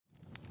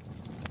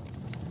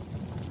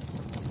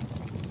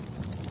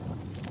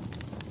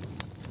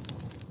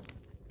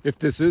If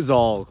this is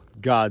all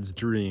God's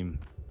dream,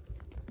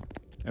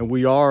 and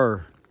we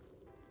are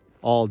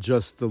all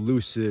just the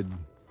lucid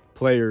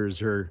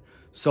players or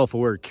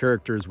self-aware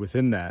characters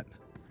within that,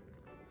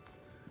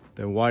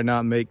 then why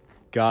not make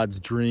God's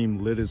dream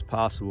lit as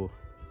possible?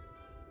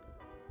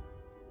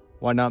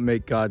 Why not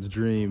make God's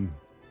dream,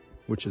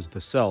 which is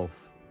the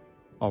self,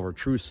 our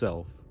true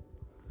self,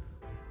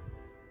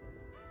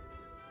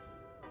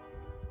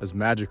 as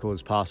magical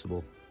as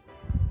possible,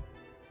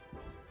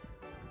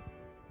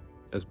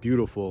 as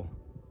beautiful,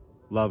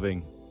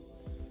 loving,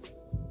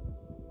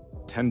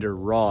 tender,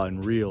 raw,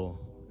 and real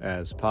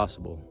as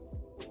possible?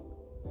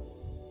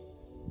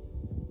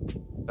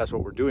 That's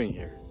what we're doing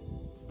here.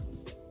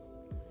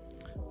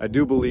 I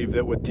do believe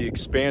that with the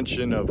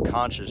expansion of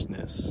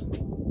consciousness,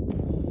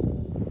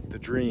 the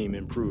dream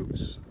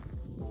improves.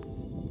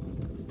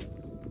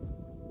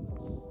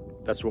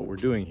 That's what we're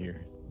doing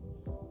here.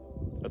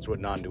 That's what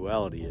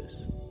non-duality is.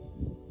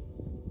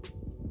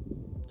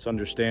 It's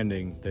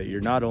understanding that you're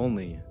not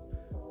only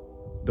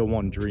the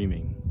one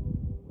dreaming,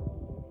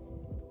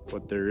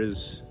 but there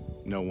is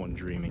no one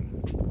dreaming.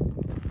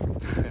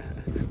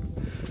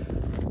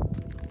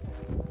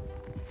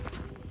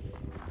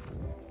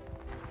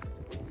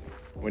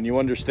 When you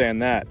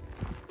understand that,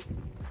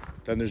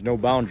 then there's no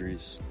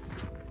boundaries,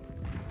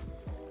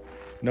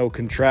 no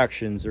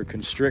contractions or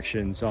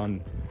constrictions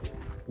on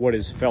what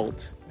is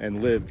felt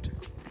and lived.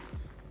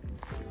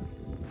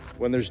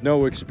 When there's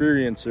no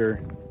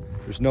experiencer,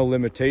 there's no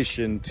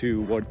limitation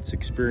to what's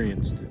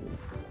experienced.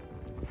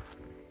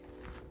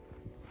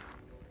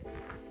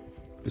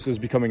 This is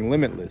becoming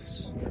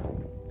limitless.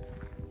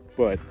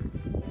 But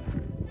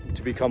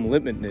to become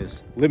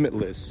limitless,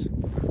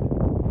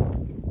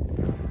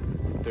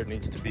 there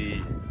needs to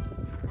be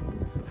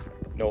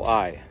no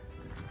I,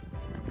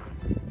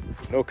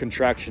 no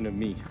contraction of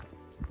me.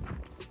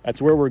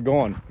 That's where we're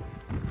going.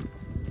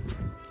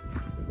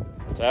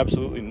 It's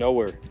absolutely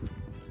nowhere.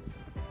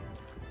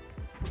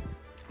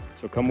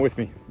 So come with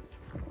me.